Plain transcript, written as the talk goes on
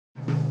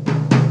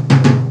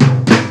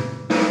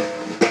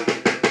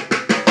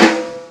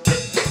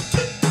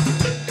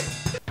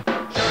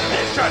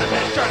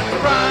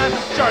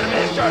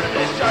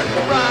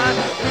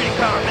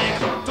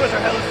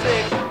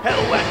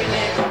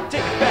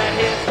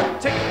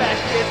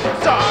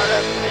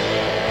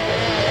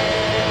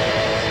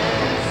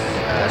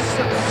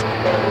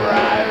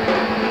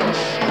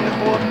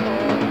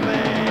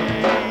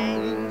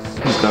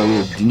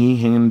thingy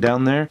hanging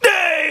down there.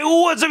 Hey,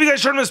 what's up you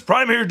guys, Shartimus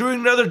Prime here doing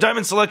another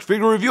Diamond Select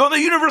figure review on the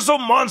Universal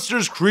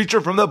Monsters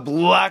creature from the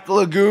Black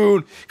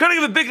Lagoon. Gotta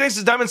give a big thanks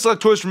to Diamond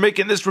Select Toys for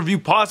making this review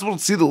possible. To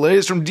see the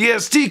latest from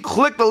DST,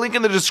 click the link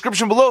in the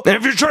description below. And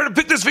if you're trying to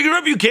pick this figure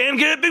up, you can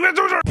get it. Big Bad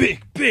Toys are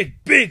big.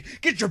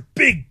 Get your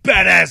big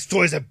badass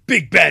toys at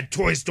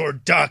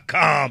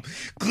BigBadToyStore.com.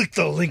 Click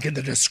the link in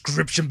the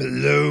description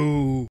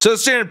below. So the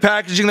standard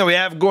packaging that we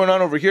have going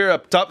on over here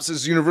up top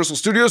says Universal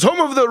Studios, home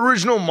of the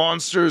original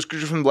Monsters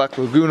creature from the Black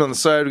Lagoon. On the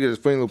side, we get a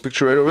funny little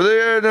picture right over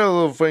there, another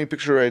little funny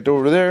picture right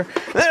over there.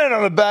 Then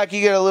on the back,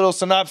 you get a little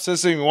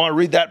synopsis. If you want to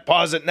read that,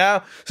 pause it now.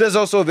 It says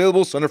also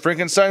available Son of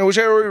Frankenstein, which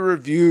I already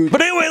reviewed.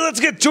 But anyway,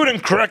 let's get to it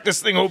and crack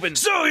this thing open.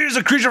 So here's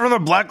a creature from the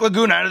Black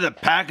Lagoon out of the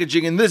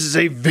packaging, and this is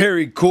a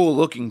very cool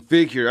looking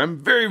figure. I'm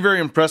very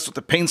impressed with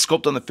the paint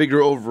sculpt on the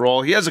figure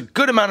overall. He has a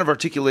good amount of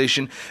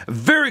articulation, a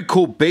very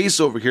cool base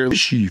over here.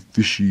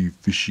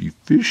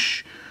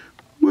 Fish.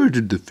 Where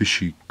did the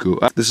fishy go?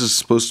 This is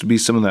supposed to be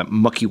some of that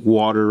mucky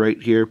water right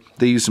here.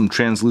 They use some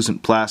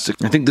translucent plastic.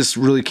 I think this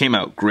really came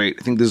out great.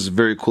 I think this is a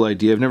very cool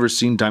idea. I've never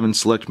seen Diamond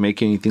Select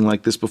make anything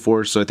like this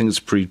before, so I think it's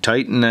pretty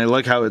tight, and I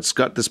like how it's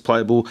got this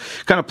pliable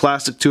kind of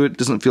plastic to it.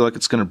 Doesn't feel like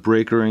it's going to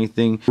break or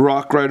anything.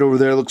 Rock right over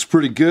there looks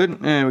pretty good,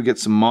 and we get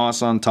some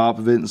moss on top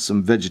of it and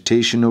some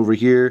vegetation over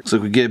here. Looks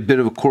like we get a bit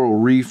of a coral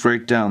reef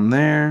right down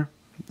there.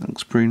 That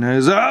looks pretty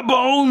nice.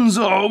 Bones!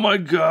 Oh my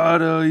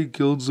god, he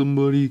killed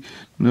somebody.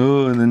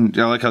 No, and then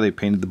I like how they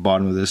painted the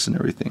bottom of this and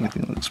everything. I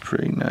think it looks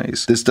pretty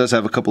nice. This does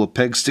have a couple of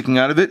pegs sticking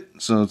out of it,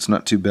 so it's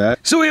not too bad.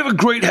 So we have a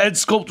great head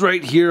sculpt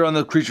right here on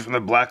the creature from the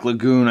Black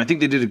Lagoon. I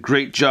think they did a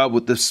great job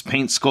with this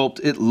paint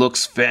sculpt. It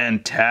looks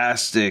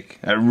fantastic.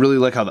 I really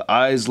like how the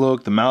eyes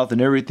look, the mouth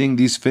and everything.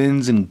 These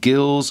fins and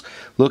gills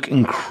look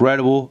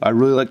incredible. I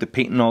really like the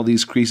paint in all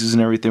these creases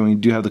and everything when you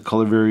do have the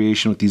color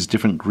variation with these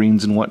different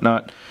greens and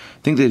whatnot.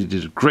 I think they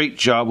did a great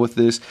job with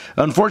this.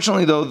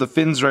 Unfortunately though, the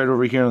fins right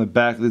over here on the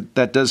back,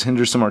 that does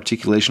hinder some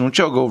articulation, which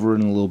I'll go over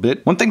in a little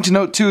bit. One thing to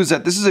note too is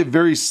that this is a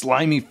very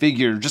slimy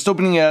figure. Just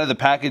opening it out of the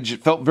package,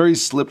 it felt very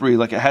slippery,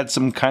 like it had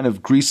some kind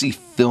of greasy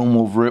film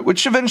over it,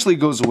 which eventually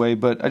goes away,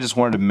 but I just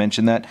wanted to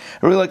mention that.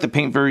 I really like the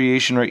paint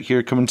variation right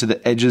here coming to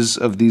the edges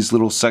of these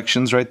little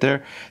sections right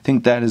there. I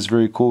think that is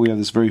very cool. We have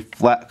this very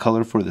flat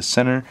color for the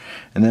center,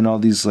 and then all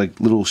these like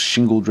little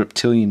shingled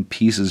reptilian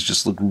pieces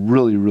just look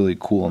really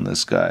cool on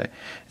this guy.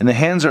 And the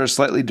hands are a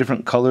slightly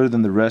different color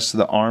than the rest of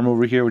the arm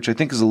over here, which I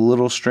think is a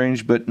little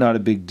strange, but not a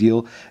big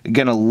deal.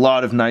 Again, a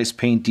lot of nice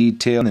paint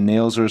detail. The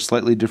nails are a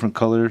slightly different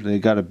color. They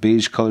got a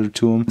beige color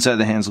to them. Inside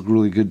the hands look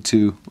really good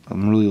too.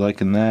 I'm really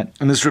liking that.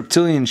 And this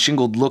reptilian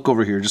shingled look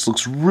over here just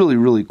looks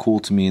really cool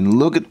to me. And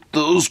look at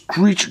those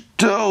creature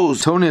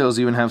toes. Toenails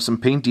even have some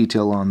paint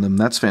detail on them.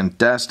 That's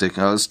fantastic.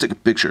 Let's take a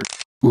picture.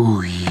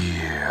 Ooh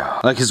yeah.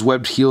 I like his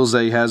webbed heels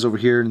that he has over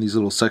here and these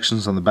little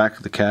sections on the back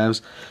of the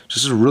calves.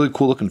 Just a really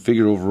cool looking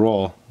figure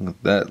overall. Look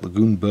at that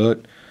lagoon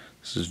butt.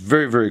 This is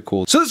very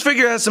cool. So this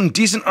figure has some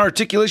decent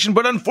articulation,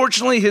 but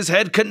unfortunately his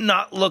head could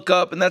not look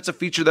up, and that's a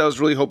feature that I was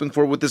really hoping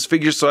for with this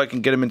figure so I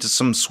can get him into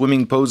some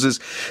swimming poses.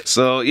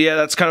 So yeah,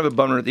 that's kind of a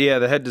bummer. Yeah,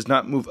 the head does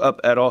not move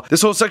up at all.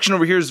 This whole section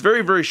over here is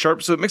very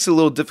sharp, so it makes it a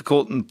little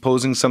difficult in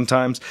posing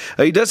sometimes.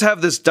 He does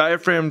have this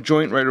diaphragm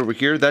joint right over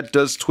here. That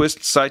does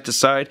twist side to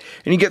side,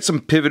 and you get some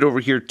pivot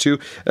over here too.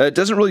 It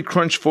doesn't really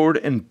crunch forward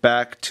and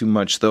back too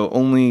much though,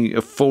 only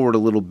forward a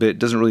little bit. It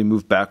doesn't really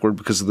move backward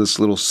because of this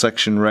little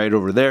section right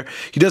over there.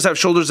 He does have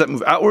shoulders that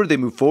move outward, they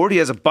move forward. He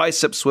has a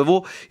bicep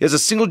swivel. He has a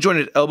single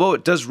jointed elbow.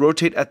 It does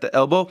rotate at the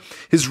elbow.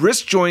 His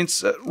wrist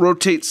joints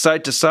rotate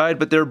side to side,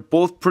 but they're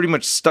both pretty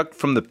much stuck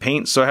from the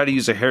paint, so I had to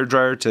use a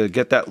hairdryer to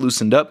get that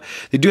loosened up.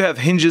 They do have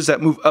hinges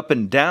that move up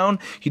and down.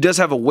 He does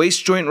have a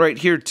waist joint right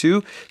here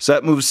too, so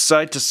that moves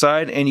side to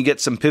side and you get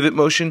some pivot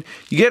motion.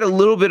 You get a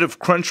little bit of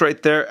crunch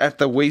right there at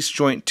the waist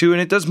joint too,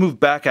 and it does move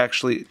back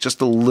actually just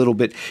a little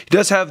bit. He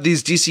does have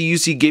these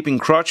DCUC gaping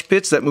crotch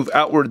pits that move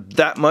outward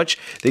that much.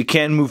 They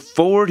can move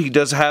forward. He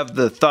does have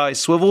the thigh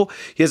swivel.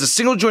 He has a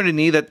single jointed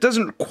knee that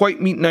doesn't quite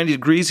meet 90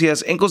 degrees. He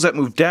has ankles that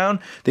move down.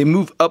 They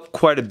move up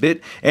quite a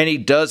bit, and he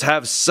does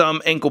have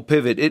some ankle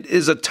pivot. It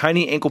is a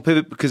tiny ankle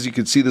pivot because you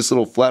can see this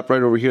little flap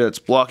right over here that's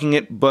blocking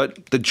it,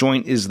 but the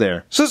joint is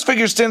there. So this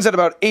figure stands at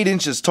about 8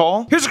 inches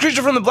tall. Here's a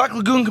creature from the Black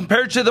Lagoon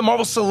compared to the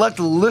Marvel Select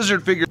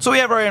Lizard figure. So we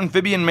have our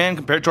amphibian man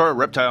compared to our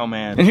reptile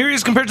man. And here he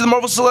is compared to the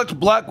Marvel Select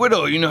Black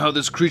Widow. You know how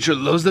this creature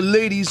loves the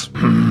ladies.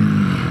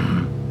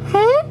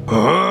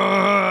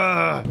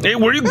 Hey,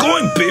 where are you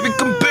going, baby?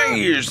 Come back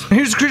here.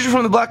 Here's a creature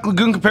from the Black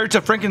Lagoon compared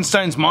to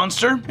Frankenstein's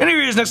monster. And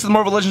here he is next to the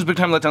Marvel Legends Big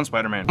Time Letdown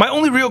Spider-Man. My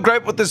only real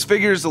gripe with this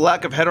figure is the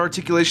lack of head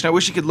articulation. I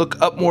wish he could look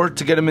up more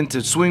to get him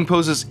into swimming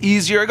poses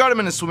easier. I got him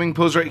in a swimming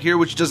pose right here,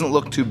 which doesn't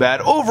look too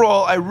bad.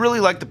 Overall, I really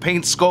like the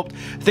paint sculpt.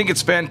 I think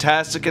it's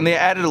fantastic, and they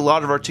added a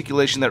lot of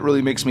articulation that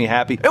really makes me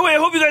happy. Anyway, I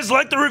hope you guys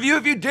liked the review.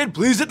 If you did,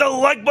 please hit the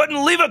like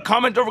button, leave a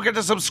comment, don't forget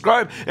to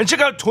subscribe, and check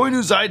out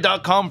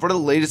ToyNewsEye.com for the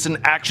latest in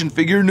action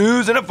figure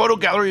news and a photo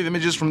gallery of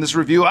images from this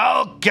review.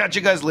 I'll catch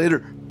you guys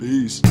later.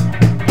 Peace.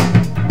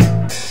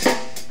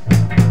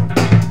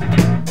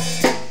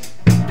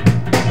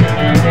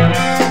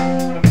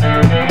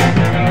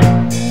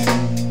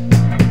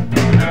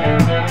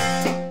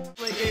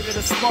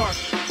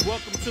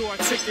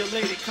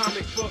 articulated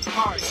comic book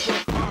art.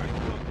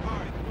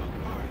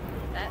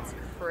 That's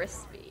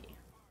crispy.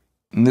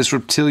 And this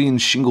reptilian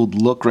shingled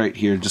look right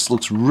here just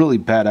looks really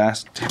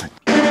badass. Damn it.